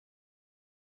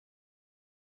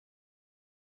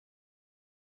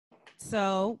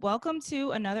So, welcome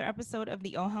to another episode of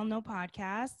the Oh Hell No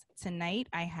podcast. Tonight,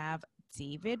 I have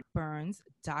David Burns,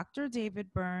 Dr.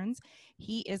 David Burns.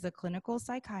 He is a clinical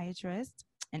psychiatrist,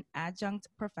 an adjunct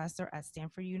professor at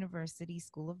Stanford University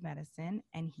School of Medicine,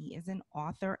 and he is an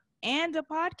author and a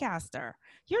podcaster.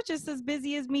 You're just as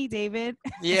busy as me, David.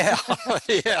 Yeah,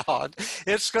 yeah.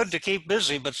 It's good to keep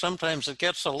busy, but sometimes it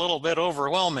gets a little bit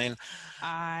overwhelming.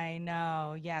 I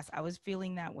know. Yes, I was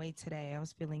feeling that way today. I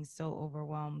was feeling so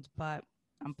overwhelmed, but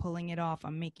I'm pulling it off.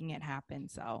 I'm making it happen.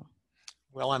 So,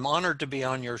 Well, I'm honored to be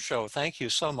on your show. Thank you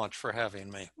so much for having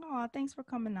me. oh, thanks for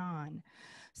coming on.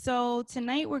 So,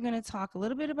 tonight we're going to talk a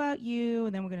little bit about you,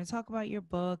 and then we're going to talk about your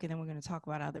book, and then we're going to talk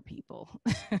about other people.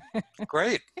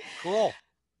 Great, cool.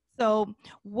 So,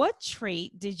 what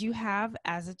trait did you have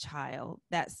as a child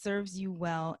that serves you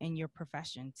well in your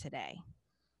profession today?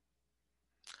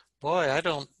 Boy, I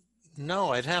don't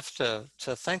know. I'd have to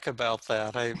think about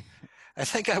that. I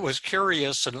think I was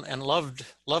curious and loved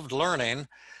learning,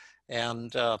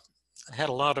 and had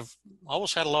a lot of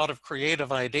always had a lot of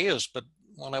creative ideas. But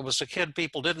when I was a kid,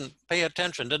 people didn't pay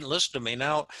attention, didn't listen to me.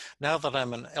 Now that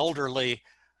I'm an elderly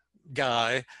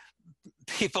guy,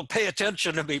 people pay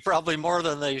attention to me probably more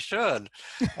than they should.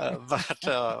 But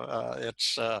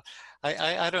it's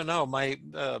I don't know. My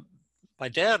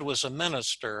dad was a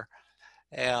minister,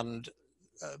 and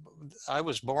uh, I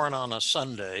was born on a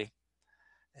Sunday,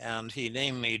 and he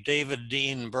named me David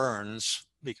Dean Burns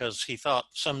because he thought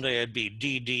someday I'd be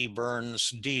D.D. Burns,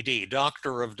 D.D.,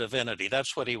 Doctor of Divinity.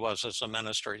 That's what he was as a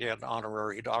minister. He had an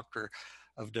honorary Doctor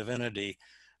of Divinity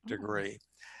Oh, degree.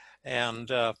 And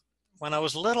when I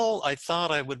was little, I thought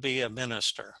I would be a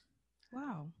minister.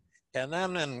 wow. And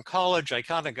then in college, I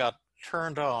kind of got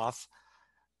turned off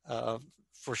uh,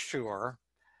 for sure.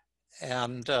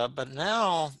 And but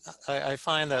now I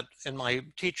find that in my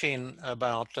teaching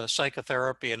about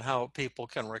psychotherapy and how people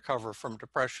can recover from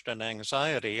depression and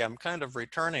anxiety, I'm kind of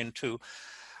returning to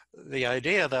the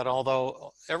idea that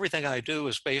although everything I do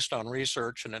is based on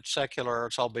research and it's secular,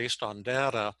 it's all based on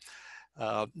data,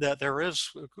 that there is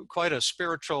quite a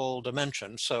spiritual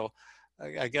dimension. So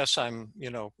I guess I'm,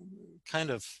 kind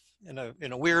of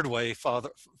in a weird way,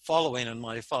 following in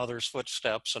my father's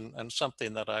footsteps, and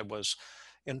something that I was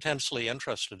intensely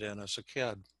interested in as a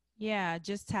kid. Yeah,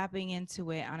 just tapping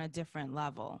into it on a different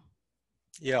level.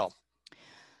 Yeah.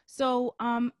 So,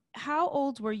 how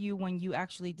old were you when you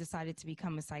actually decided to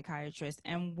become a psychiatrist,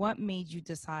 and what made you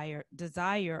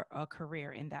desire a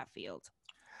career in that field?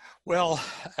 Well,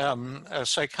 a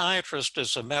psychiatrist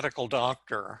is a medical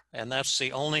doctor, and that's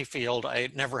the only field I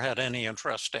never had any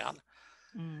interest in.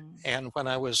 Mm. And when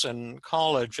I was in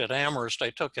college at Amherst,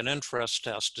 I took an interest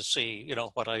test to see,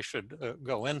 what I should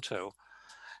go into.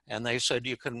 And they said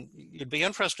you'd be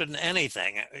interested in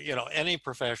anything, any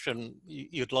profession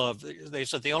you'd love. They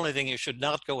said the only thing you should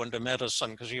not go into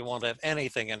medicine because you won't have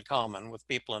anything in common with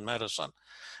people in medicine.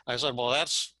 I said, well,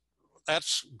 that's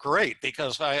great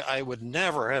because I would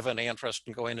never have any interest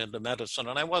in going into medicine.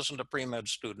 And I wasn't a pre-med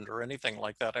student or anything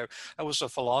like that. I was a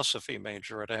philosophy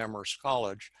major at Amherst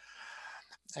College.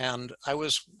 And I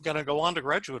was going to go on to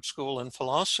graduate school in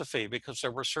philosophy because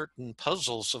there were certain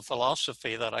puzzles of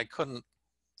philosophy that I couldn't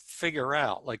figure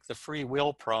out, like the free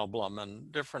will problem and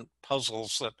different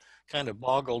puzzles that kind of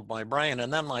boggled my brain.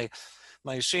 And then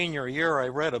my senior year, I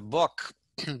read a book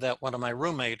that one of my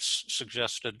roommates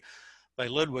suggested by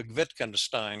Ludwig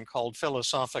Wittgenstein called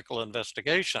Philosophical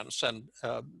Investigations. And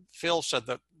Phil said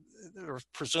that there were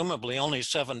presumably only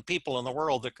 7 people in the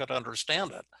world that could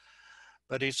understand it.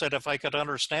 But he said if I could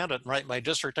understand it and write my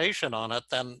dissertation on it,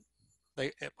 then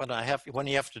when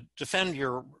you have to defend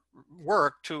your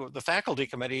work to the faculty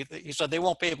committee, he said they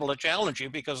won't be able to challenge you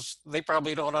because they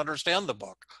probably don't understand the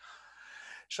book.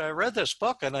 So I read this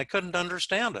book and I couldn't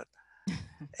understand it.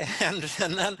 And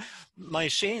then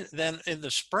then in the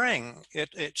spring,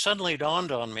 it suddenly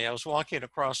dawned on me. I was walking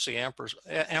across the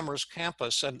Amherst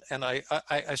campus, and I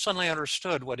suddenly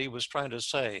understood what he was trying to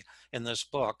say in this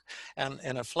book. And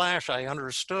in a flash, I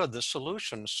understood the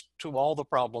solutions to all the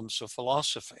problems of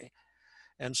philosophy.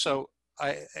 And so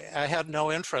I had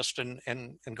no interest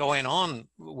in going on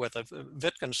with it.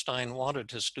 Wittgenstein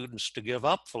wanted his students to give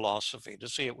up philosophy, to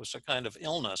see it was a kind of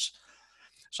illness.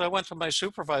 So I went to my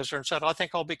supervisor and said, I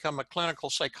think I'll become a clinical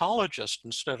psychologist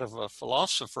instead of a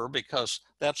philosopher because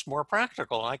that's more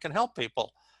practical. I can help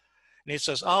people. And he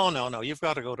says, oh, no, you've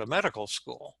got to go to medical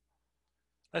school.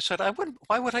 I said,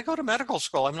 why would I go to medical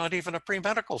school? I'm not even a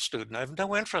pre-medical student. I have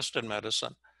no interest in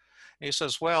medicine. He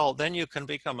says, well, then you can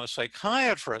become a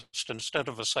psychiatrist instead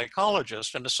of a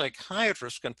psychologist, and a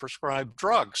psychiatrist can prescribe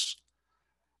drugs.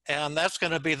 And that's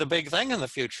going to be the big thing in the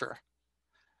future.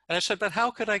 And I said, but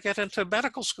how could I get into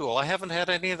medical school? I haven't had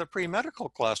any of the pre-medical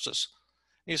classes.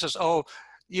 He says, oh,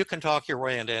 you can talk your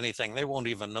way into anything. They won't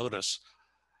even notice.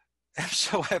 And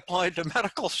so I applied to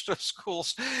medical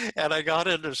schools, and I got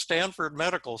into Stanford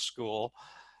Medical School.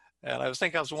 And I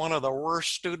think I was one of the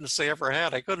worst students they ever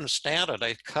had. I couldn't stand it.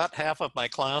 I cut half of my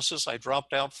classes. I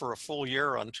dropped out for a full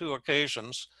year on 2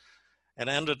 occasions and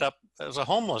ended up as a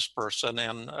homeless person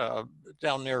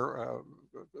down near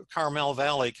Carmel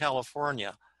Valley,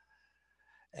 California.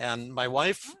 And my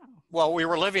wife, while we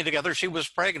were living together, she was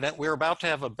pregnant. We were about to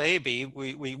have a baby.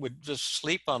 We would just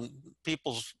sleep on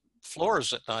people's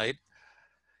floors at night.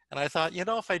 And I thought, you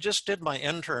know, if I just did my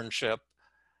internship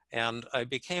and I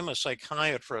became a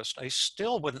psychiatrist, I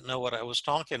still wouldn't know what I was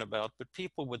talking about, but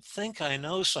people would think I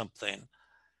know something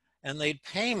and they'd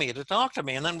pay me to talk to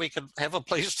me, and then we could have a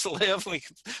place to live, we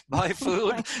could buy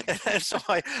food. And so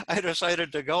I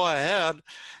decided to go ahead,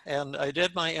 and I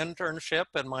did my internship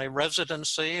and my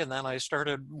residency, and then I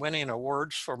started winning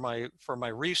awards for my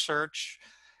research.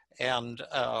 And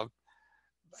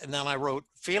then I wrote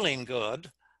Feeling Good,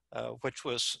 which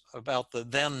was about the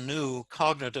then new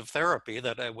cognitive therapy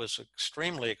that I was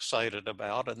extremely excited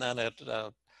about. And then it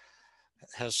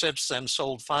has since then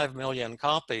sold 5 million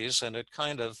copies, and it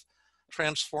kind of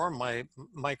transformed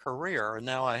my career. And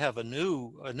now I have a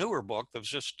newer book that's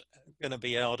just going to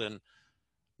be out in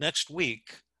next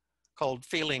week called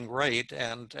Feeling Great,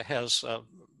 and has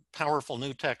powerful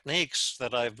new techniques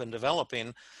that I've been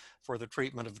developing for the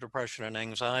treatment of depression and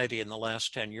anxiety in the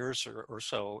last 10 years or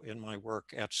so in my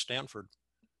work at Stanford.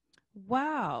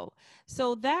 Wow.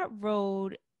 So that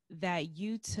road that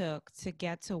you took to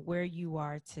get to where you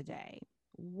are today,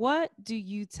 what do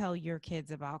you tell your kids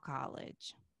about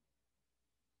college?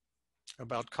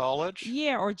 About college?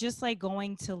 Yeah, or just like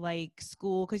going to like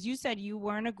school, because you said you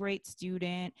weren't a great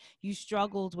student, you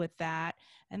struggled with that,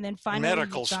 and then finally you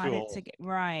Medical got it school. to get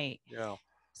right. Yeah.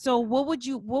 So what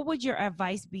would your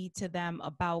advice be to them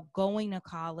about going to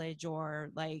college,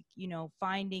 or like, you know,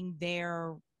 finding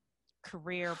their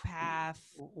career path?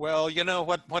 Well, you know,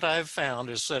 what I've found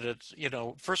is that it's, you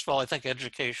know, first of all, I think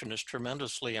education is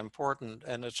tremendously important,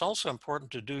 and it's also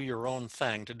important to do your own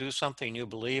thing, to do something you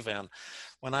believe in.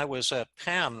 When I was at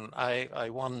Penn, I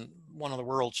won one of the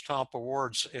world's top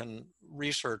awards in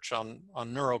research on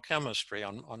neurochemistry,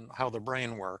 on how the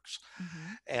brain works.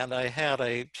 Mm-hmm. And I had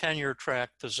a tenure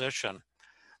track position.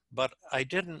 But I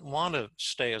didn't want to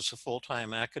stay as a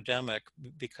full-time academic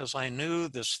because I knew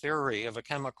this theory of a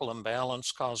chemical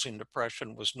imbalance causing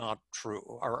depression was not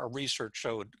true. Our research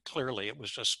showed clearly it was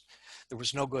just, there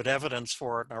was no good evidence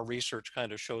for it, and our research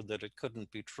kind of showed that it couldn't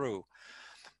be true.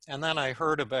 And then I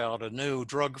heard about a new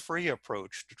drug-free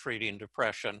approach to treating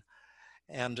depression,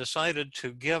 and decided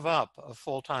to give up a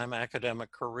full-time academic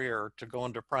career to go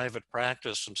into private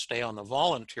practice and stay on the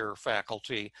volunteer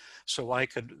faculty so I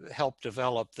could help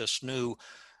develop this new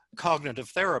cognitive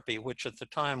therapy, which at the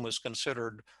time was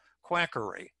considered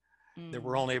quackery. There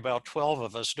were Mm. only about 12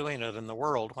 of us doing it in the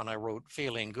world when I wrote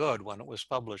Feeling Good, when it was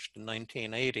published in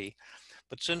 1980.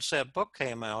 But since that book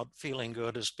came out, Feeling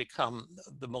Good has become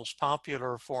the most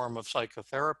popular form of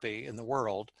psychotherapy in the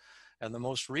world and the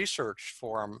most researched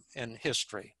form in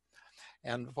history.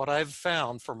 And what I've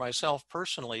found for myself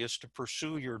personally is to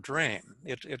pursue your dream.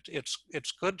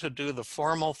 It's good to do the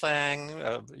formal thing.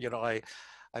 You know, I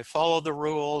followed the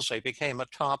rules. I became a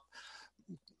top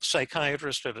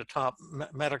psychiatrist at a top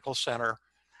medical center,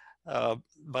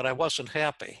 but I wasn't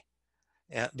happy.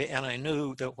 And I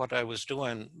knew that what I was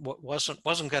doing wasn't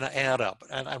going to add up.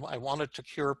 And I wanted to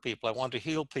cure people. I wanted to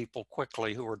heal people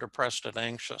quickly who were depressed and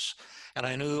anxious. And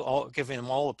I knew giving them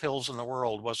all the pills in the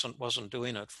world wasn't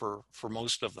doing it for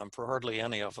most of them, for hardly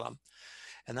any of them.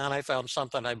 And then I found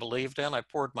something I believed in. I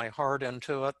poured my heart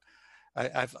into it.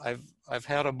 I've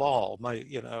had a ball.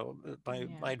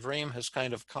 My dream has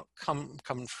kind of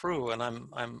come true, and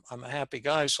I'm a happy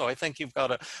guy. So I think you've got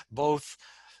to both,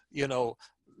 you know,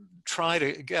 try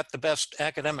to get the best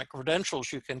academic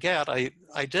credentials you can get.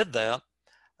 I did that,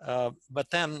 but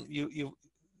then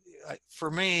for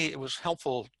me, it was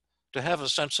helpful to have a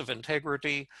sense of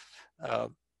integrity, uh,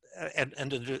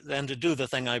 and to do the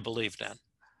thing I believed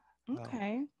in.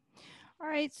 Okay. All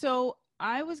right. So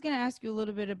I was going to ask you a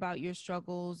little bit about your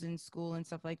struggles in school and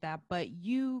stuff like that, but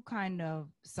you kind of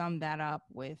summed that up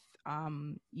with,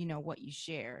 you know, what you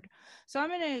shared. So I'm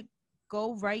going to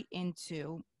go right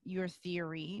into your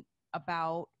theory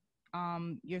about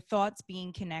your thoughts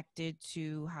being connected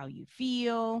to how you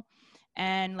feel.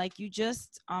 And like you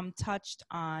just touched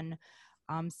on,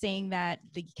 saying that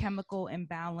the chemical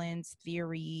imbalance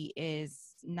theory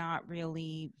is not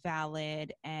really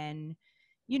valid, and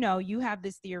you have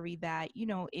this theory that,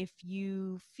 if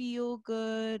you feel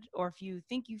good or if you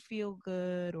think you feel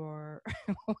good or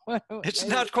It's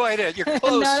not quite it. You're no,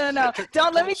 close. no, no. You're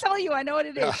Don't let me close. tell you. I know what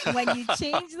it is. Yeah. When you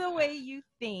change the way you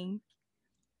think,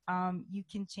 you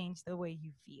can change the way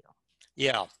you feel.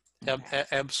 Yeah, Okay.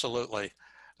 absolutely.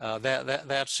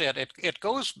 That's it. It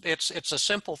goes. It's a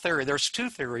simple theory. There's two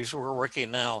theories we're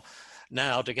working now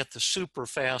to get the super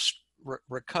fast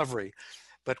recovery.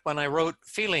 But when I wrote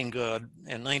Feeling Good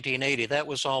in 1980, that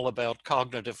was all about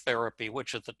cognitive therapy,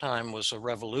 which at the time was a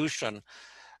revolution.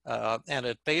 And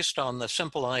it based on the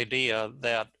simple idea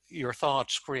that your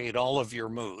thoughts create all of your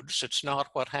moods. It's not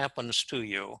what happens to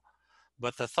you,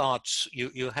 but the thoughts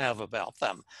you have about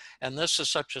them. And this is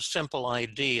such a simple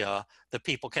idea that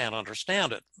people can't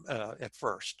understand it at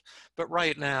first. But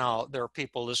right now, there are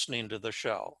people listening to the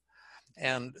show,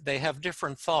 and they have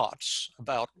different thoughts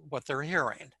about what they're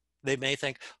hearing. They may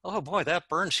think, oh boy, that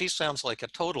Burns, he sounds like a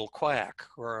total quack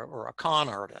or a con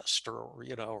artist, or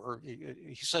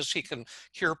he says he can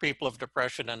cure people of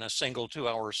depression in a single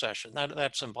 2-hour session.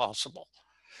 That's impossible.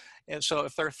 And so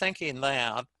if they're thinking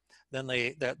that, then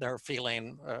they're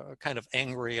feeling kind of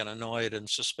angry and annoyed and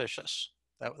suspicious.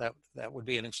 That would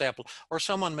be an example. Or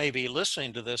someone may be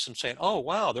listening to this and saying, oh,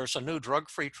 wow, there's a new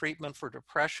drug-free treatment for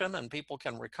depression and people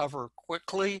can recover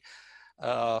quickly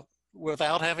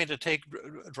without having to take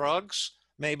drugs.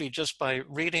 Maybe just by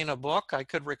reading a book, I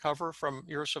could recover from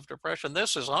years of depression.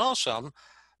 This is awesome.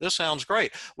 This sounds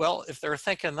great. Well, if they're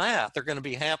thinking that, they're going to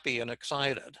be happy and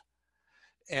excited.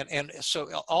 And so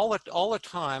all the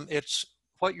time, it's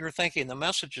what you're thinking, the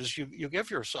messages you give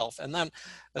yourself. And then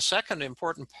a second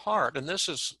important part, and this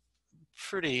is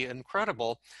pretty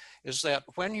incredible, is that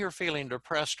when you're feeling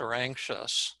depressed or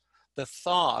anxious, the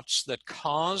thoughts that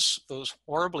cause those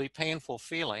horribly painful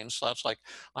feelings, thoughts like,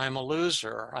 I'm a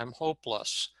loser, I'm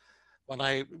hopeless. When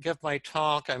I give my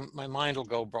talk, my mind will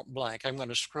go blank. I'm going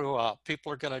to screw up.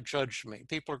 People are going to judge me.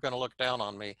 People are going to look down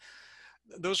on me.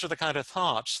 Those are the kind of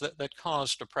thoughts that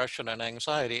cause depression and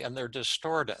anxiety, and they're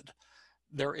distorted.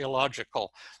 They're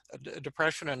illogical.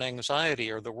 Depression and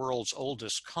anxiety are the world's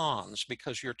oldest cons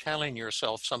because you're telling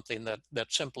yourself something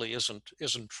that simply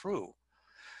isn't true.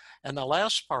 And the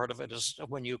last part of it is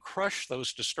when you crush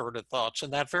those distorted thoughts,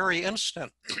 in that very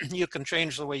instant, you can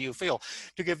change the way you feel.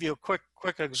 To give you a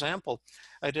quick example,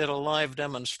 I did a live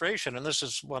demonstration, and this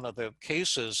is one of the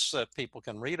cases that people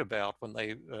can read about when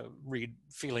they read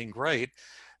Feeling Great.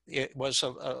 It was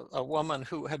a woman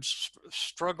who had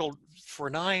struggled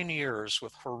for 9 years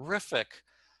with horrific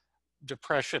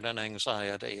depression and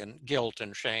anxiety and guilt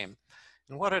and shame.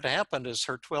 And what had happened is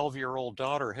her 12-year-old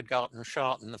daughter had gotten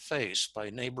shot in the face by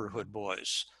neighborhood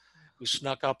boys who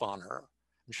snuck up on her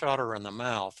and shot her in the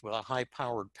mouth with a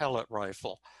high-powered pellet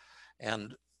rifle.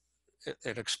 And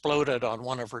it exploded on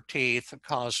one of her teeth. It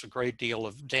caused a great deal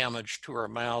of damage to her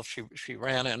mouth. She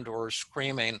ran indoors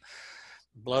screaming.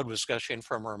 Blood was gushing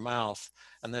from her mouth.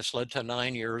 And this led to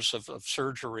 9 years of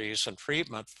surgeries and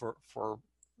treatment for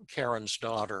Karen's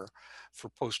daughter for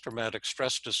post-traumatic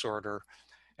stress disorder.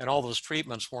 And all those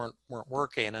treatments weren't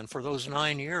working. And for those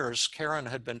 9 years, Karen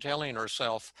had been telling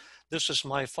herself, this is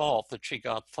my fault that she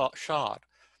got shot.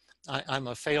 I'm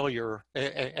a failure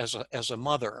as a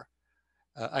mother.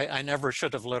 I never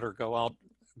should have let her go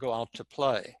out to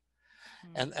play.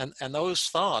 And those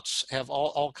thoughts have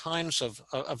all kinds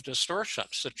of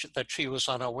distortions that she was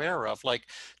unaware of, like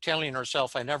telling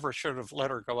herself, I never should have let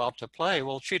her go out to play.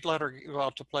 Well, she'd let her go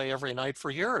out to play every night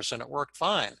for years and it worked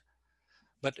fine.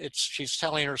 But she's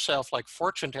telling herself, like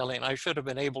fortune telling, I should have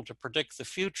been able to predict the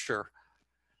future,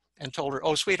 and told her,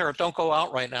 oh, sweetheart, don't go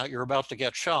out right now. You're about to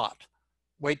get shot.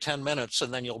 Wait 10 minutes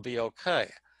and then you'll be okay.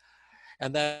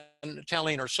 And then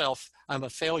telling herself, I'm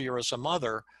a failure as a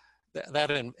mother,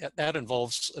 that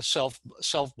involves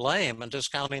self-blame and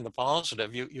discounting the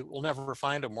positive. You will never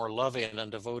find a more loving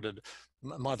and devoted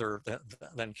mother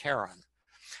than Karen.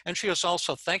 And she was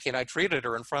also thinking, I treated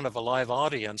her in front of a live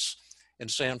audience in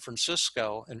San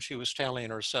Francisco, and she was telling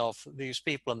herself, these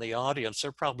people in the audience,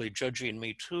 they're probably judging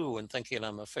me too and thinking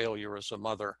I'm a failure as a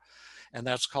mother. And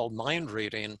that's called mind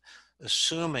reading,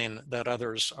 assuming that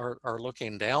others are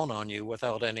looking down on you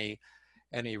without any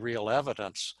real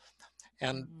evidence.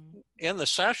 And in the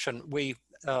session, we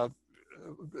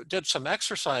did some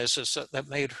exercises that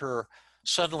made her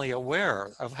suddenly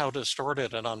aware of how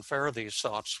distorted and unfair these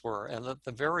thoughts were. And at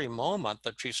the very moment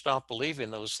that she stopped believing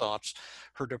those thoughts,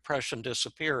 her depression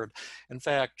disappeared. In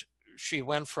fact, she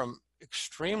went from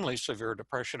extremely severe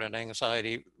depression and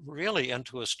anxiety really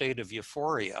into a state of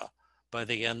euphoria by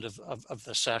the end of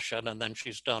the session. And then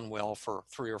she's done well for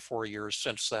 3 or 4 years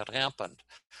since that happened.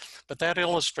 But that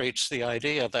illustrates the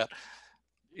idea that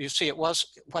you see, it was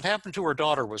what happened to her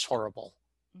daughter was horrible,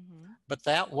 Mm-hmm. but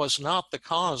that was not the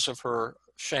cause of her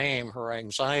shame, her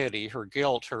anxiety, her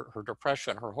guilt, her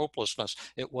depression, her hopelessness.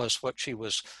 It was what she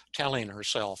was telling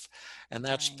herself. And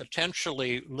that's Right.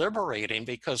 potentially liberating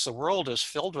because the world is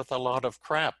filled with a lot of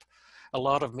crap, a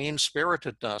lot of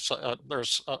mean-spiritedness.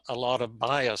 There's a lot of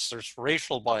bias. There's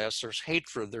racial bias. There's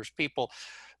hatred. There's people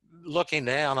looking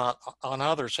down on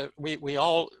others. We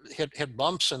all hit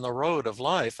bumps in the road of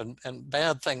life, and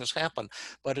bad things happen,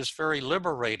 but it's very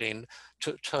liberating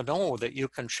to know that you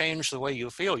can change the way you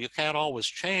feel. You can't always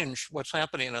change what's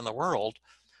happening in the world.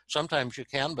 Sometimes you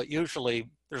can, but usually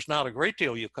there's not a great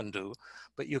deal you can do,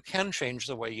 but you can change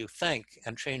the way you think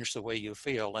and change the way you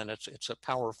feel. And it's a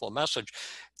powerful message.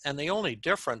 And the only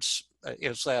difference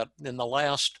is that in the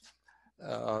last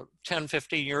 10,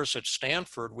 15 years at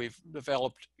Stanford, we've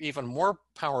developed even more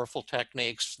powerful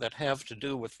techniques that have to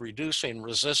do with reducing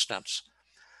resistance,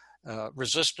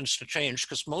 resistance to change,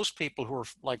 because most people who are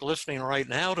like listening right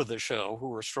now to the show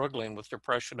who are struggling with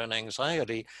depression and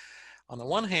anxiety, on the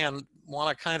one hand,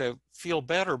 want to kind of feel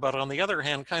better, but on the other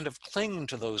hand, kind of cling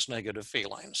to those negative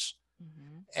feelings.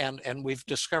 Mm-hmm. And we've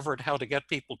discovered how to get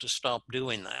people to stop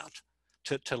doing that.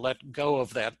 To let go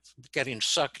of that, getting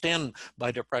sucked in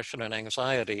by depression and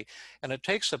anxiety. And it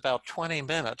takes about 20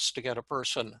 minutes to get a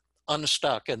person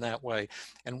unstuck in that way.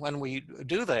 And when we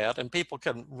do that, and people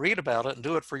can read about it and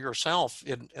do it for yourself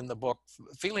in the book,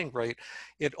 Feeling Great,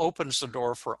 it opens the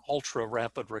door for ultra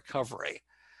rapid recovery.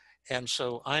 And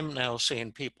so I'm now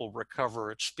seeing people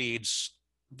recover at speeds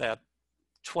that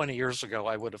 20 years ago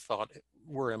I would have thought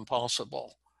were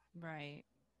impossible. Right.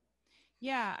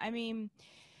 Yeah, I mean,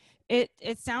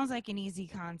 it sounds like an easy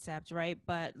concept, right?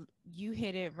 But you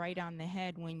hit it right on the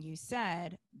head when you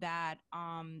said that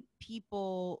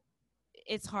people,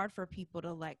 it's hard for people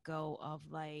to let go of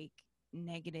like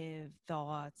negative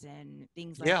thoughts and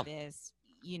things like Yeah, this,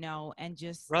 and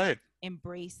just right.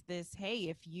 embrace this. Hey,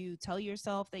 if you tell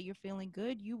yourself that you're feeling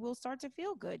good, you will start to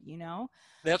feel good.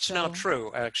 That's not So,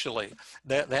 true, actually.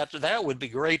 That would be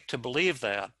great to believe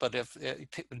that, but if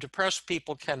depressed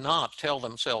people cannot tell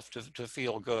themselves to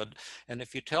feel good, and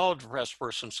if you tell a depressed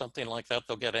person something like that,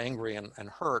 they'll get angry and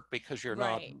hurt because you're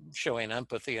not right. showing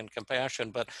empathy and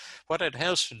compassion. But what it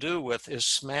has to do with is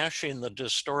smashing the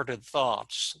distorted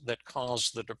thoughts that cause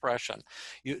the depression.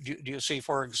 Do you see,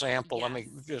 for example, let Yes.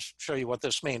 me just show you what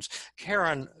this means.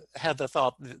 Karen had the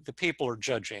thought, the people are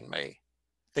judging me.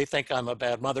 They think I'm a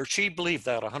bad mother. She believed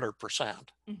that 100%.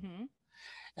 Mm-hmm.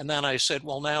 And then I said,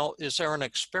 well, now, is there an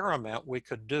experiment we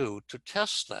could do to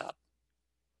test that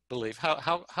belief?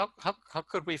 How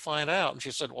could we find out? And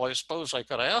she said, well, I suppose I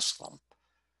could ask them.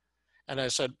 And I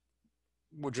said,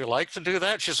 would you like to do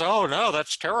that? She said, oh, no,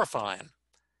 that's terrifying.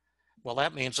 Well,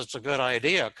 that means it's a good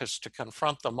idea, because to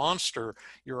confront the monster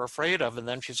you're afraid of. And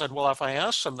then she said, well, if I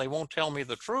ask them, they won't tell me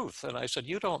the truth. And I said,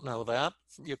 you don't know that.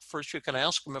 First, you can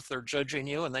ask them if they're judging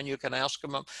you, and then you can ask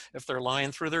them if they're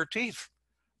lying through their teeth.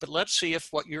 But let's see if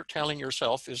what you're telling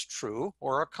yourself is true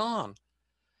or a con.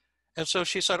 And so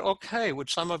she said, okay, would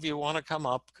some of you want to come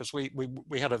up? Because we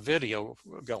had a video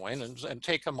going, and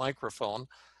take a microphone,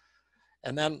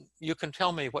 and then you can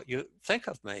tell me what you think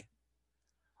of me.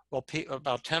 Well,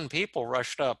 about 10 people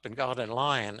rushed up and got in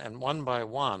line, and one by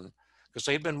one, because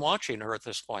they'd been watching her at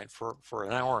this point for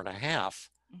an hour and a half.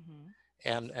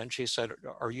 Mm-hmm. And she said,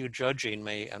 are you judging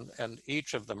me? And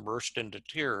each of them burst into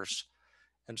tears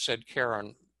and said,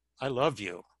 Karen, I love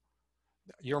you.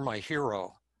 You're my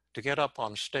hero. To get up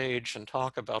on stage and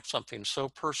talk about something so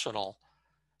personal,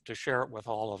 to share it with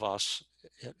all of us,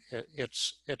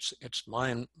 it's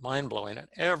mind blowing. And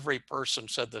every person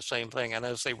said the same thing. And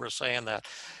as they were saying that,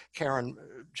 Karen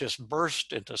just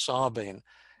burst into sobbing,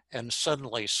 and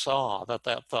suddenly saw that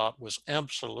that thought was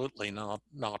absolutely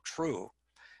not true.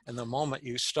 And the moment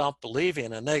you stop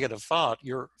believing a negative thought,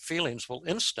 your feelings will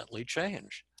instantly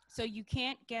change. So you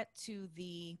can't get to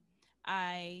the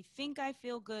I think I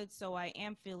feel good, so I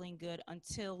am feeling good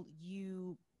until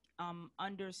you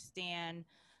understand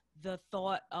the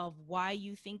thought of why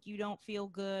you think you don't feel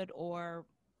good, or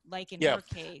like in Yeah, her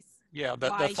case, yeah.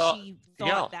 The why thought, she yeah.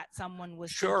 thought that someone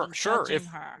was Sure, thinking sure. judging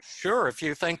her. If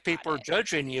you think Got people are it.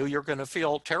 judging you, you're going to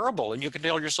feel terrible, and you can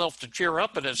tell yourself to cheer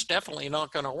up, and it's definitely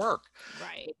not going to work.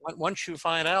 Right. Once you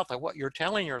find out that what you're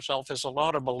telling yourself is a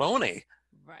lot of baloney,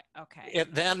 Right. Okay.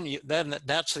 then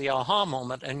that's the aha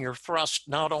moment, and you're thrust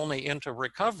not only into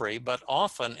recovery, but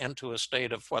often into a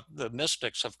state of what the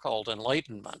mystics have called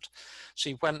enlightenment.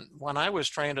 See, when I was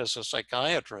trained as a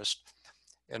psychiatrist,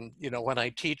 and when I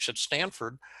teach at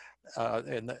Stanford,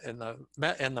 in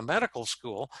the medical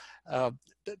school,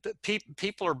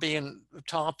 people are being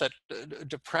taught that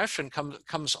depression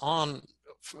comes on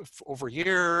over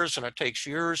years, and it takes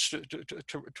years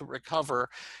to recover.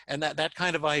 And that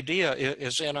kind of idea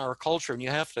is in our culture. And you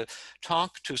have to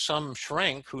talk to some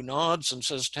shrink who nods and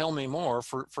says, tell me more,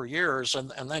 for years.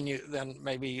 And then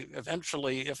maybe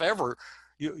eventually, if ever,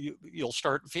 you'll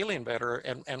start feeling better.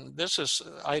 And this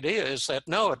idea is that,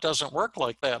 no, it doesn't work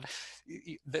like that.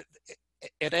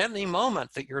 At any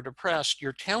moment that you're depressed,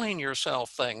 you're telling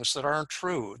yourself things that aren't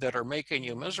true, that are making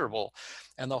you miserable.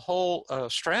 And the whole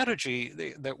strategy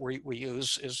that we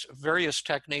use is various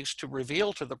techniques to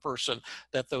reveal to the person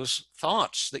that those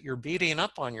thoughts that you're beating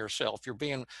up on yourself, you're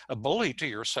being a bully to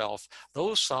yourself,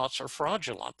 those thoughts are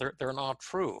fraudulent. They're not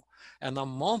true. And the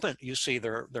moment you see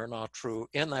they're not true,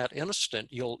 in that instant,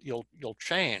 you'll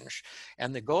change.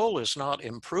 And the goal is not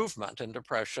improvement in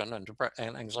depression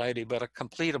and anxiety, but a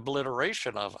complete obliteration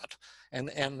of it,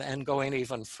 and going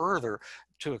even further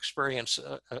to experience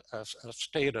a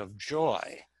state of joy.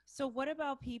 So what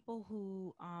about people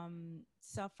who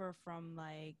suffer from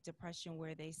like depression,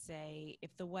 where they say, if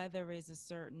the weather is a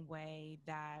certain way,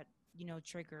 that, you know,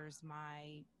 triggers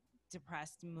my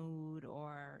depressed mood,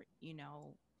 or, you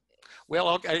know? Well,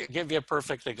 I'll give you a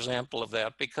perfect example of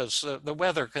that, because the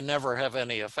weather can never have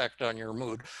any effect on your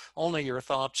mood. Only your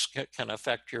thoughts can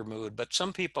affect your mood. But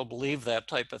some people believe that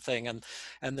type of thing. And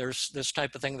there's this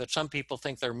type of thing that some people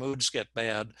think their moods get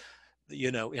bad,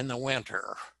 you know, in the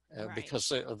winter. Right. Because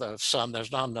the sun,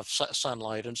 there's not enough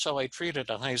sunlight. And so I treated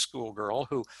a high school girl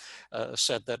who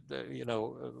said that, you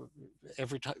know,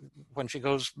 every time when she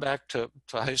goes back to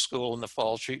high school in the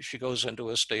fall, she goes into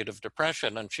a state of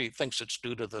depression, and she thinks it's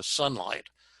due to the sunlight.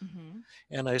 Mm-hmm.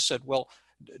 And I said, well,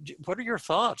 what are your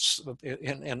thoughts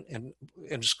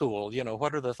in school? You know,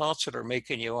 what are the thoughts that are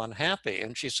making you unhappy?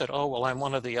 And she said, oh, well, I'm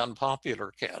one of the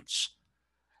unpopular kids.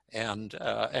 And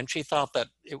she thought that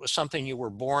it was something you were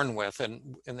born with.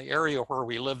 And in the area where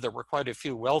we lived, there were quite a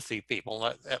few wealthy people.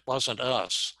 That wasn't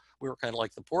us. We were kind of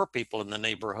like the poor people in the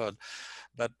neighborhood.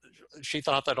 But she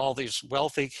thought that all these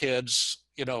wealthy kids,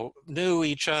 you know, knew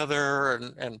each other,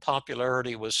 and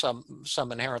popularity was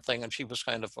some inherent thing. And she was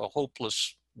kind of a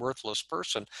hopeless, worthless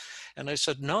person. And I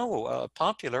said, no,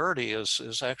 popularity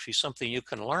is actually something you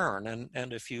can learn.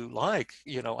 And if you like,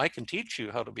 you know, I can teach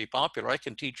you how to be popular. I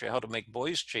can teach you how to make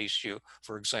boys chase you,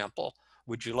 for example.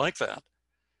 Would you like that?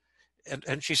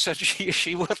 And she said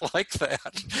she would like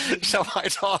that. So I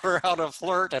taught her how to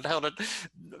flirt and how to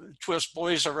twist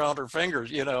boys around her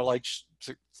fingers, you know, like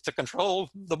to control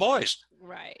the boys.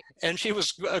 Right. And she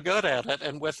was good at it.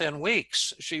 And within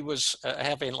weeks, she was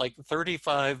having like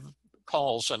 35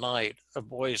 calls a night of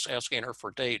boys asking her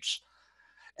for dates.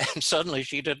 And suddenly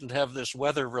she didn't have this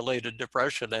weather-related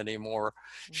depression anymore.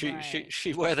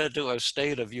 She went into a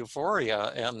state of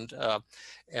euphoria, and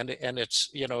it's,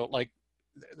 you know, like,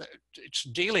 it's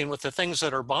dealing with the things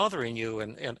that are bothering you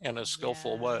in a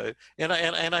skillful way. And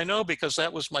I know, because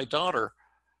that was my daughter.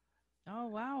 Oh,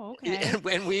 wow. Okay.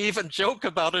 And we even joke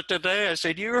about it today. I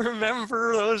said, you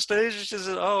remember those days? She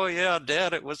said, oh yeah,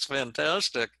 Dad, it was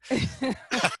fantastic.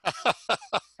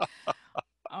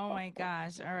 Oh my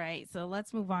gosh. All right. So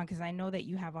let's move on, because I know that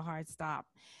you have a hard stop.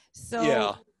 So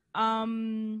yeah.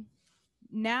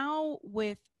 Now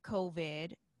with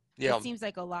COVID, yeah. it seems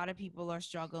like a lot of people are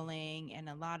struggling, and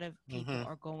a lot of people Mm-hmm.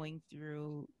 are going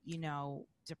through, you know,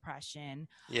 depression.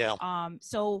 Yeah.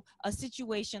 So a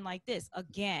situation like this,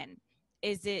 again,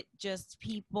 is it just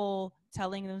people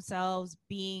telling themselves,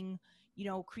 being, you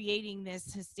know, creating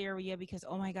this hysteria because,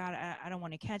 oh my God, I don't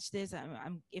want to catch this.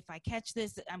 If I catch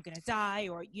this, I'm going to die,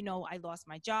 or, you know, I lost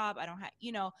my job. I don't have,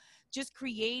 you know, just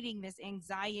creating this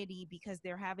anxiety because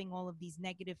they're having all of these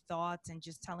negative thoughts and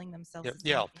just telling themselves.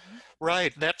 Yeah.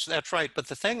 Right. That's right. But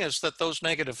the thing is that those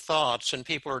negative thoughts, and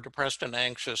people who are depressed and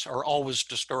anxious, are always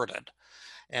distorted.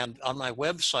 And on my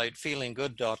website,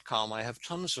 feelinggood.com, I have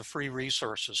tons of free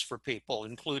resources for people,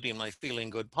 including my Feeling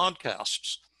Good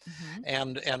podcasts.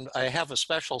 Mm-hmm. And I have a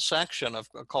special section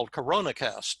called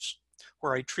CoronaCasts,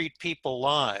 where I treat people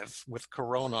live with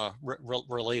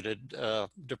corona-related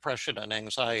depression and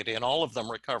anxiety, and all of them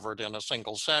recovered in a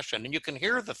single session. And you can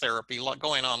hear the therapy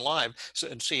going on live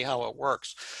and see how it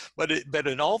works. But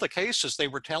in all the cases, they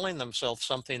were telling themselves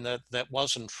something that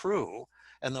wasn't true.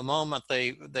 And the moment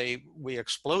we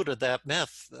exploded that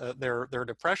myth, their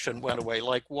depression went away.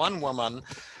 Like one woman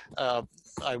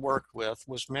I worked with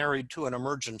was married to an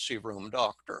emergency room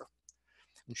doctor.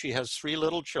 And she has 3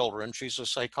 little children. She's a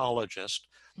psychologist.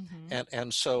 Mm-hmm.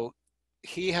 And so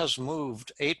he has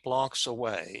moved 8 blocks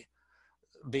away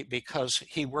because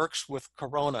he works with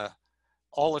corona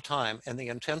all the time in the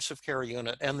intensive care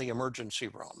unit and the emergency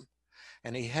room.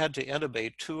 And he had to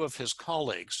intubate 2 of his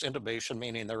colleagues, intubation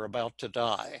meaning they're about to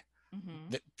die. Mm-hmm.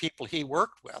 the people he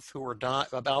worked with who were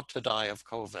about to die of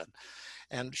COVID.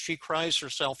 And she cries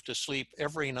herself to sleep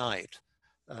every night,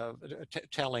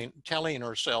 telling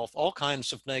herself all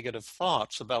kinds of negative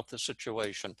thoughts about the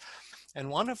situation. And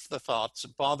one of the thoughts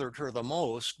that bothered her the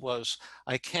most was,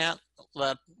 I can't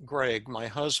let Greg, my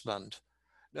husband,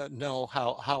 know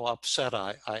how upset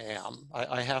I am.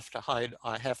 I have to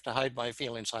hide my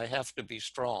feelings. I have to be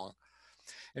strong.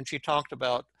 And she talked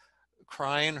about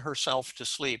crying herself to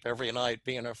sleep every night,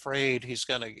 being afraid he's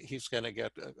gonna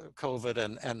get COVID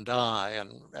and die,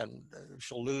 and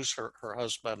she'll lose her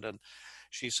husband. And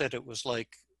she said it was like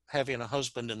having a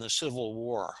husband in the Civil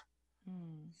War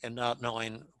Mm. and not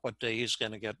knowing what day he's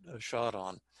going to get a shot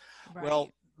on. Right.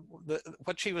 Well,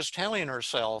 what she was telling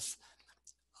herself,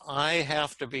 I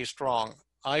have to be strong.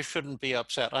 I shouldn't be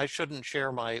upset. I shouldn't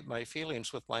share my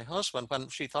feelings with my husband. When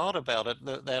she thought about it,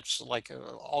 that's like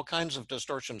all kinds of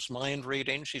distortions. Mind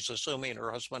reading. She's assuming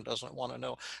her husband doesn't want to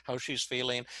know how she's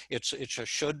feeling. It's a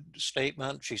should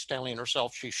statement. She's telling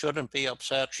herself she shouldn't be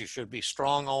upset. She should be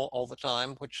strong all the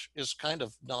time, which is kind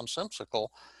of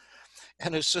nonsensical.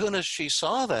 And as soon as she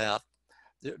saw that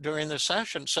during the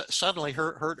session, suddenly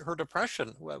her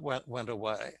depression went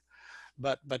away.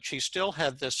 But she still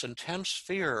had this intense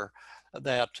fear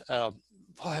that,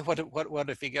 boy, what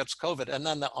if he gets COVID? And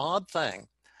then the odd thing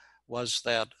was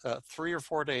that 3 or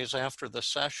 4 days after the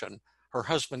session, her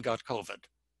husband got COVID.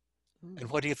 Ooh, And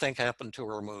what do you think happened to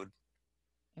her mood?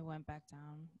 it went back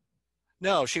down.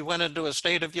 No, she went into a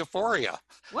state of euphoria.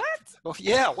 What? Well,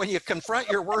 yeah, when you confront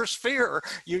your worst fear,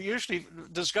 you usually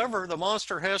discover the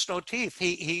monster has no teeth.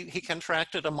 He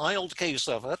contracted a mild case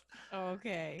of it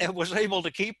Okay. and was able to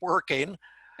keep working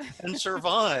and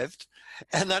survived,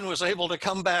 and then was able to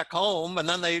come back home. And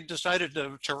then they decided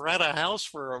to rent a house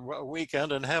for a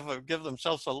weekend and give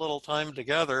themselves a little time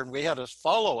together. And we had a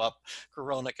follow-up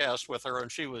Corona cast with her,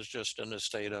 and she was just in a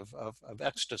state of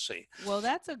ecstasy. Well,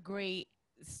 that's a great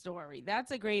story. That's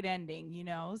a great ending, you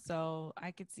know? So I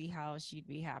could see how she'd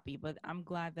be happy, but I'm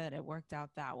glad that it worked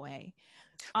out that way.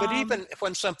 But Um, even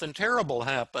when something terrible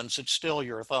happens, it's still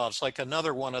your thoughts. Like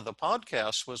another one of the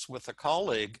podcasts was with a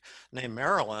colleague named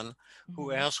Marilyn, who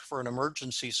mhm. asked for an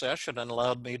emergency session and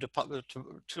allowed me to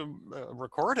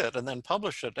record it and then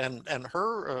publish it. And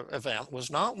her event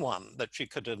was not one that she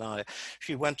could deny.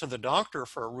 She went to the doctor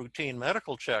for a routine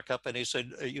medical checkup, and he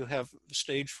said, "You have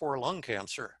stage 4 lung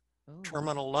cancer, Ooh,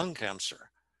 terminal lung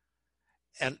cancer."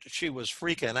 And she was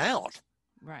freaking out.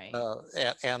 right, Uh,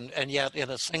 and yet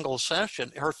in a single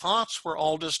session, her thoughts were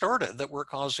all distorted that were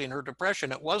causing her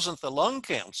depression. It wasn't the lung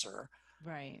cancer,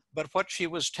 right. but what she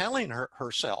was telling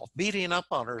herself, beating up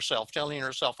on herself, telling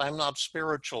herself, I'm not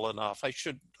spiritual enough.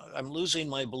 I'm losing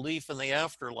my belief in the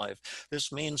afterlife.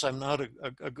 This means I'm not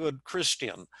a good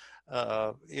Christian.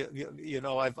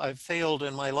 I've failed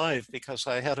in my life because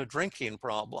I had a drinking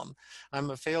problem. I'm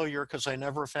a failure because I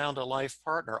never found a life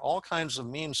partner. All kinds of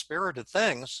mean-spirited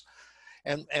things.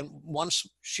 And once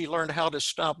she learned how to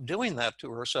stop doing that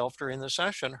to herself during the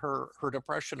session, her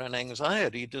depression and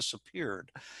anxiety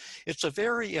disappeared. It's a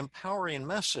very empowering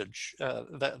message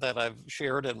that I've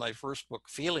shared in my first book,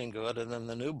 Feeling Good, and then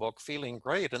the new book, Feeling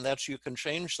Great. And that's, you can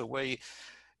change the way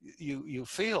you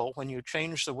feel when you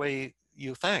change the way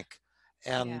you think.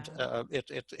 And Yeah.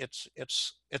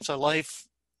 it's a life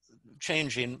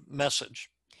changing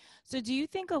message. So do you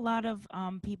think a lot of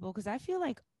people, because I feel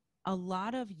like a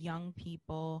lot of young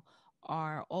people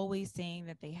are always saying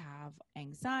that they have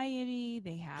anxiety,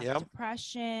 they have Yep.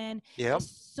 depression. Yep.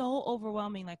 It's so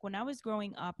overwhelming. Like when I was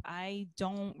growing up, I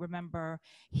don't remember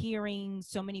hearing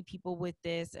so many people with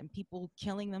this and people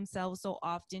killing themselves so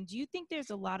often. Do you think there's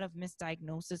a lot of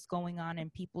misdiagnosis going on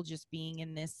and people just being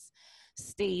in this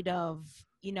state of,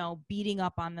 you know, beating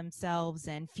up on themselves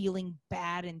and feeling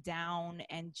bad and down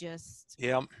and just,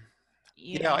 Yep.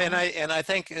 you Yeah, and know? I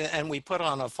think, and we put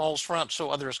on a false front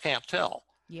so others can't tell.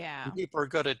 Yeah. And people are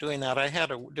good at doing that. I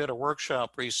did a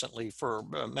workshop recently for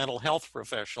mental health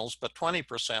professionals, but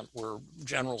 20% were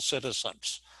general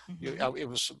citizens. Hmm. It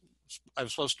was, I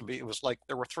was supposed to be, it was like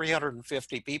there were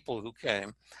 350 people who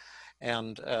came,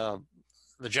 and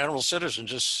the general citizen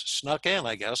just snuck in,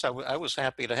 I guess. I was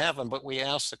happy to have them, but we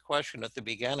asked the question at the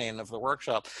beginning of the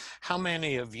workshop, how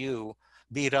many of you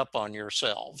beat up on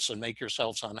yourselves and make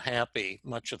yourselves unhappy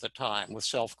much of the time with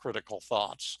self-critical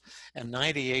thoughts? And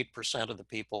 98% of the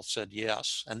people said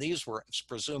yes. And these were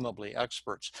presumably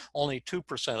experts. Only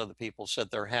 2% of the people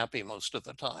said they're happy most of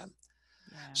the time.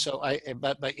 Yeah. So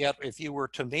but yet if you were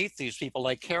to meet these people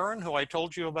like Karen, who I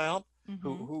told you about,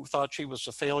 Mm-hmm. who thought she was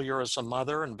a failure as a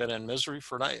mother and been in misery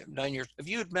for 9 years. If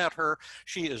you'd met her,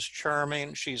 she is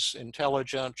charming, she's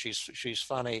intelligent, she's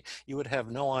funny. You would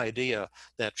have no idea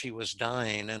that she was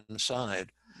dying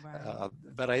inside. Right.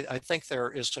 But I think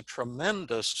there is a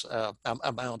tremendous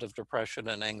amount of depression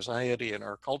and anxiety in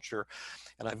our culture.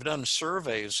 And I've done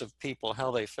surveys of people,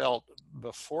 how they felt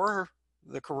before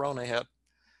the corona hit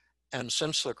and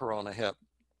since the corona hit.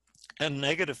 And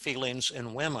negative feelings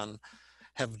in women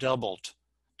have doubled.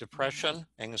 Mm-hmm. Depression,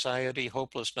 anxiety,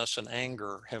 hopelessness, and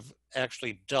anger have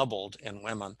actually doubled in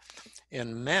women.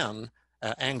 In men,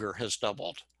 anger has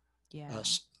doubled. Yeah.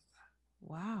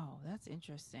 Wow, that's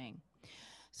interesting.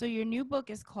 So your new book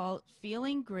is called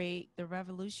Feeling Great: The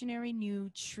Revolutionary New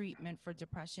Treatment for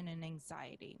Depression and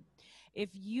Anxiety. If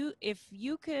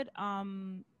you could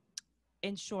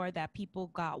ensure that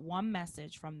people got one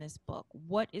message from this book,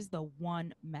 what is the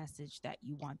one message that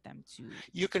you want them to?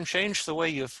 You can change the way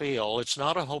you feel. It's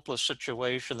not a hopeless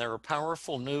situation. There are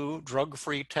powerful new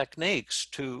drug-free techniques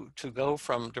to go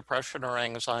from depression or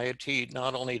anxiety,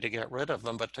 not only to get rid of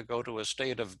them, but to go to a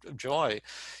state of joy.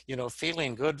 You know,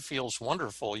 feeling good feels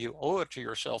wonderful. You owe it to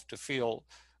yourself to feel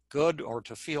good or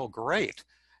to feel great.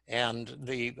 And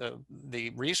the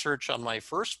research on my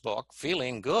first book,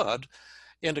 Feeling Good,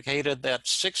 indicated that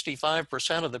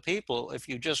 65% of the people, if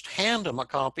you just hand them a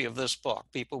copy of this book,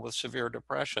 people with severe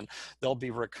depression, they'll be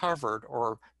recovered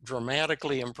or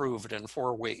dramatically improved in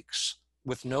 4 weeks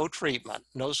with no treatment,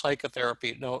 no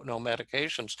psychotherapy, no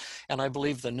medications. And I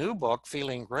believe the new book,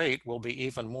 Feeling Great, will be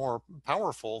even more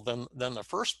powerful than the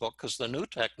first book, because the new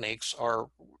techniques are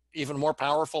even more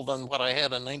powerful than what I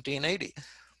had in 1980.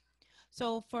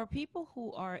 So for people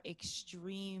who are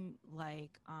extreme,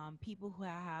 like people who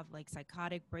have like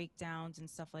psychotic breakdowns and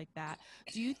stuff like that,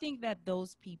 do you think that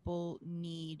those people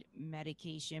need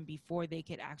medication before they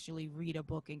could actually read a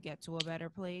book and get to a better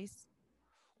place?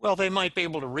 Well, they might be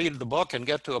able to read the book and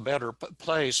get to a better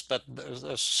place, but the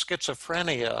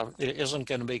schizophrenia isn't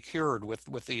going to be cured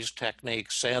with these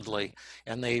techniques, sadly. Right.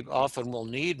 And they often will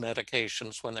need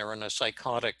medications when they're in a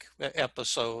psychotic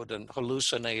episode and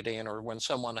hallucinating, or when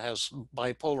someone has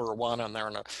bipolar 1 and they're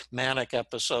in a manic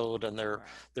episode and Right.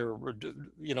 they're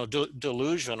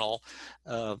delusional.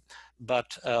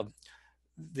 But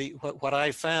what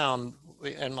I found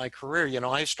in my career,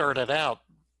 I started out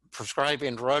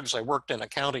prescribing drugs. I worked in a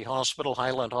county hospital,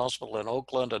 Highland Hospital in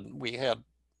Oakland, and we had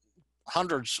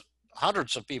hundreds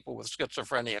of people with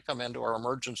schizophrenia come into our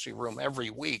emergency room every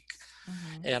week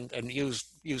Mm-hmm. and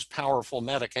use powerful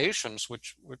medications,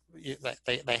 which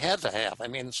they had to have. I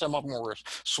mean, some of them were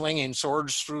swinging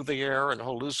swords through the air and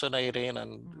hallucinating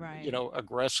and Right.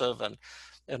 aggressive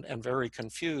and very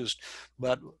confused.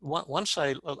 But once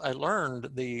I learned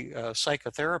the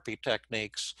psychotherapy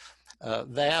techniques,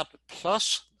 that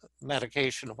plus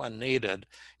medication when needed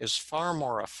is far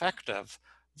more effective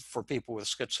for people with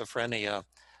schizophrenia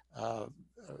uh,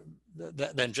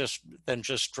 than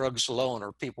just drugs alone,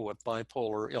 or people with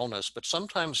bipolar illness. But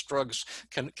sometimes drugs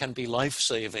can be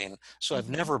life-saving. So I've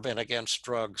Mm-hmm. never been against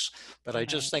drugs, but I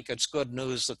just Right. think it's good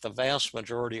news that the vast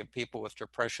majority of people with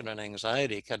depression and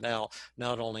anxiety can now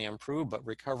not only improve but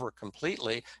recover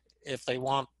completely if they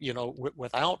want,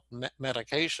 without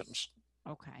medications.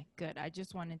 Okay, good. I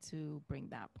just wanted to bring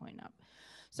that point up.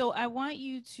 So I want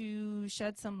you to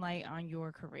shed some light on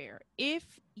your career.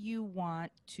 If you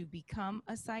want to become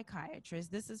a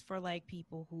psychiatrist, this is for like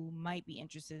people who might be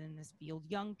interested in this field,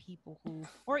 young people who,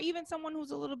 or even someone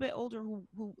who's a little bit older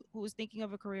who is thinking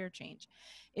of a career change.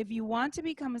 If you want to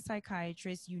become a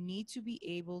psychiatrist, you need to be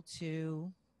able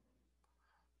to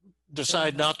fill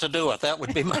in Decide the. not to do it. That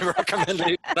would be my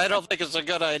recommendation. I don't think it's a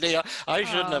good idea. I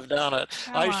shouldn't Oh, have done it.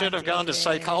 come I on, should have gone to David.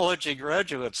 psychology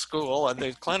graduate school, and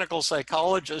the clinical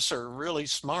psychologists are really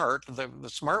smart. The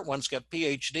smart ones get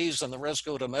PhDs, and the rest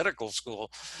go to medical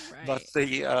school. But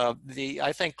Right. the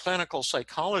I think clinical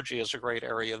psychology is a great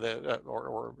area that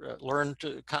or learn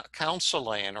to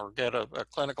counseling or get a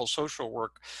clinical social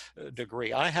work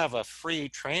degree. I have a free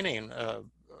training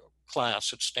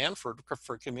class at Stanford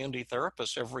for community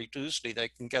therapists every Tuesday. They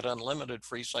can get unlimited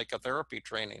free psychotherapy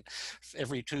training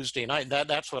every Tuesday night.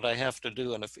 That's what I have to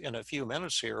do in a few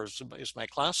minutes here. Is my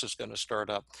class is going to start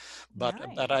up, Nice.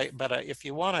 if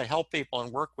you want to help people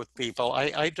and work with people,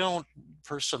 I don't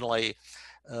personally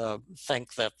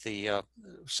think that the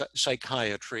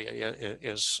psychiatry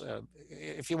is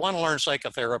if you want to learn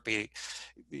psychotherapy,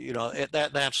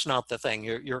 that's not the thing.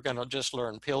 You're going to just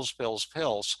learn pills, pills,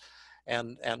 pills.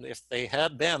 And if they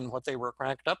had been what they were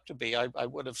cracked up to be, I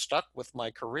would have stuck with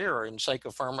my career in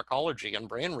psychopharmacology and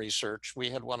brain research. We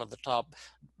had one of the top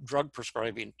drug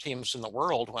prescribing teams in the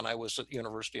world when I was at the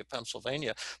University of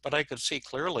Pennsylvania. But I could see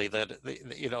clearly that,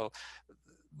 you know,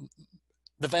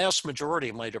 the vast majority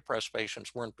of my depressed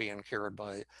patients weren't being cured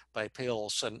by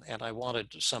pills, and I wanted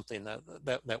something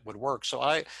that would work.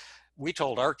 So we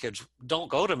told our kids, don't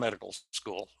go to medical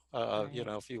school. Right. You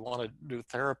know, if you want to do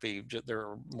therapy, there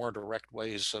are more direct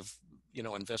ways of, you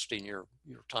know, investing your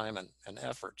time and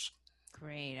efforts.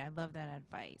 Great. I love that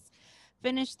advice.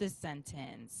 Finish this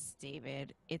sentence,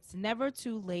 David. It's never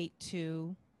too late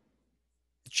to.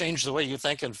 Change the way you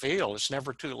think and feel. It's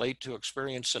never too late to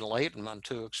experience enlightenment,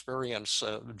 to experience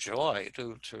joy,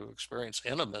 to experience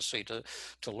intimacy,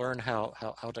 to learn how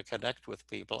to connect with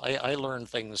people. I learn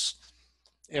things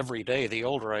every day. The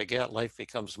older I get, life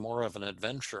becomes more of an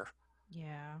adventure.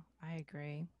 Yeah, I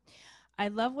agree. I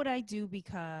love what I do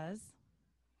because.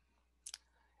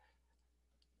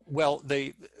 Well,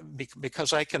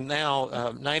 because I can now,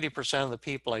 90% of the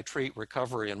people I treat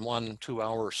recover in 1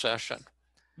 2-hour session.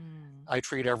 I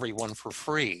treat everyone for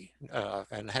free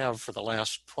and have for the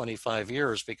last 25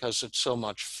 years because it's so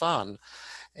much fun.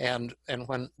 And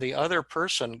when the other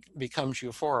person becomes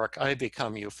euphoric, I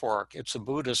become euphoric. It's a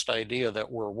Buddhist idea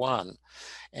that we're one.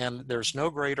 And there's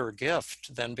no greater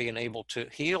gift than being able to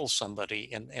heal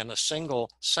somebody in a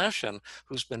single session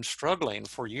who's been struggling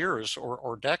for years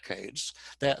or decades.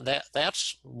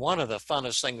 That's one of the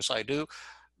funnest things I do.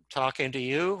 Talking to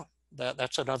you,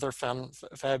 that's another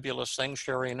fabulous thing,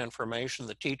 sharing information.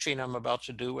 The teaching I'm about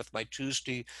to do with my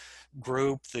Tuesday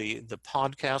group, the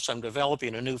podcast. I'm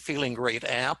developing a new Feeling Great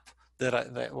app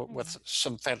with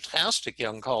some fantastic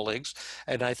young colleagues,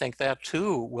 and I think that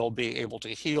too will be able to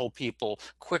heal people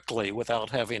quickly without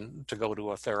having to go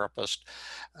to a therapist.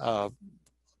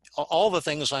 All the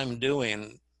things I'm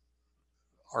doing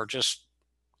are just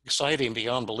exciting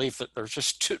beyond belief. That there's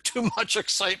just too much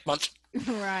excitement.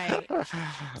 Right.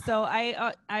 So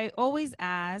I always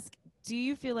ask, do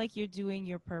you feel like you're doing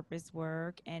your purpose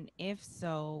work? And if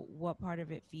so, what part of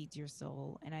it feeds your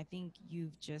soul? And I think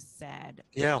you've just said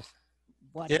Yeah.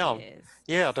 what Yeah. it is.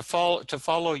 Yeah, to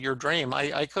follow your dream.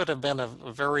 I could have been a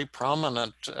very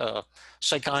prominent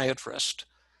psychiatrist,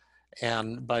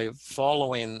 and by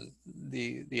following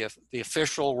the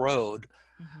official road,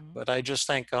 but I just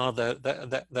thank God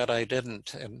that I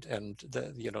didn't, and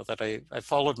you know, that I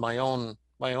followed my own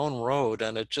road,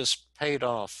 and it just paid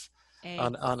off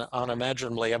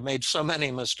unimaginably. I've made so many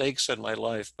mistakes in my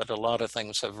life, but a lot of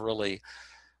things have really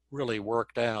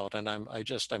worked out, and I'm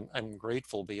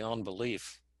grateful beyond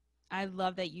belief. I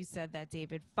love that you said that,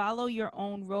 David. Follow your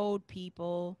own road,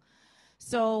 people.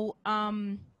 So,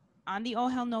 on the Oh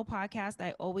Hell No podcast,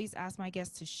 I always ask my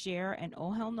guests to share an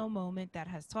Oh Hell No moment that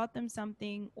has taught them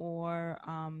something or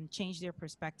changed their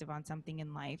perspective on something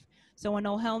in life. So, an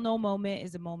Oh Hell No moment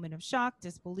is a moment of shock,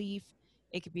 disbelief.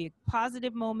 It could be a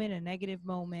positive moment, a negative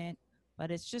moment,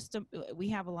 but it's just we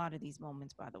have a lot of these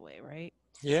moments, by the way, right?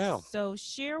 Yeah. So,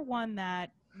 share one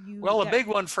that you. Well, a big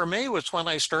one for me was when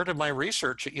I started my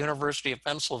research at University of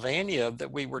Pennsylvania,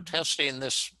 that we were testing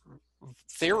this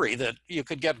theory that you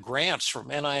could get grants from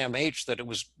NIMH that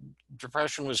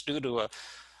depression was due to a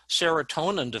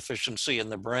serotonin deficiency in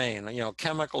the brain, you know,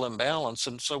 chemical imbalance.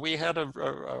 And so we had a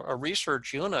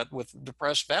research unit with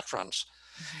depressed veterans,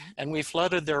 and we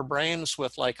flooded their brains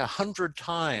with like 100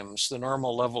 times the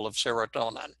normal level of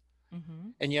serotonin.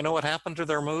 And you know what happened to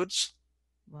their moods?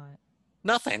 What?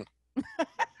 Nothing.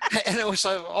 And it was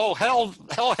like, oh, hell,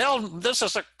 this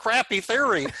is a crappy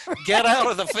theory. Get out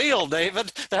of the field,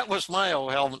 David. That was my oh,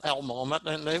 hell moment,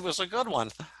 and it was a good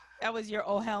one. That was your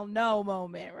oh, hell no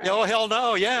moment, right? Oh, hell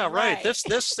no, yeah, right. Right.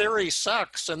 This theory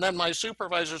sucks. And then my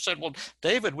supervisor said, well,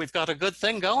 David, we've got a good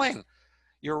thing going.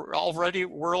 You're already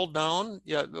world known.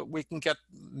 Yeah, we can get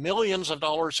millions of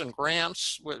dollars in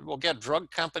grants. We'll get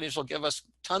drug companies will give us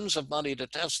tons of money to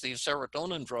test these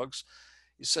serotonin drugs.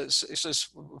 He says,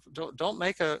 don't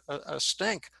make a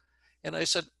stink. And I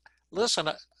said, listen,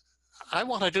 I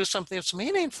want to do something that's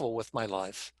meaningful with my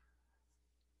life.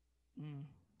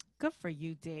 Good for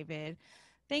you, David.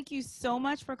 Thank you so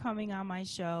much for coming on my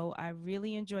show. I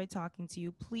really enjoyed talking to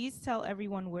you. Please tell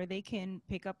everyone where they can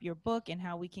pick up your book and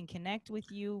how we can connect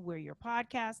with you, where your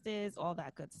podcast is, all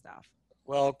that good stuff.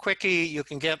 Well, quickie, you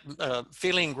can get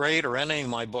Feeling Great or any of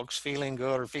my books, Feeling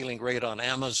Good or Feeling Great on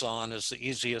Amazon is the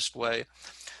easiest way.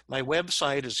 My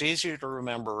website is easier to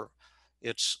remember.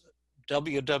 It's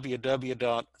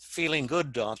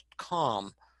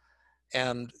www.feelinggood.com.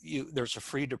 And there's a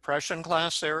free depression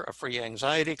class there, a free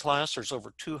anxiety class. There's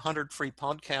over 200 free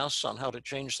podcasts on how to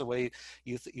change the way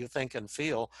you think and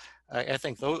feel. I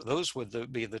think those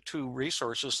would be the two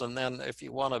resources. And then if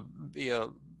you want to be a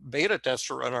beta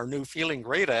tester on our new Feeling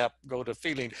Great app, go to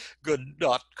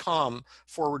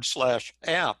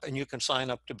feelinggood.com/app, and you can sign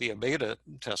up to be a beta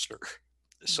tester.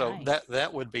 So Nice.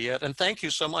 that would be it. And thank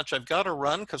you so much. I've got to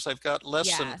run because I've got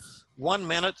less than Yes. 1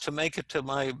 minute to make it to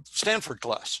my Stanford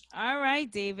class. All right,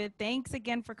 David. Thanks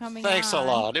again for coming Thanks a on.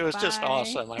 lot. It was just Bye.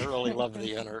 awesome. I really loved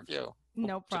the interview.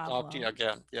 No Hope to talk to you problem.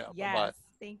 again. Yeah, bye-bye. Yes.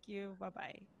 Thank you.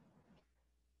 Bye-bye.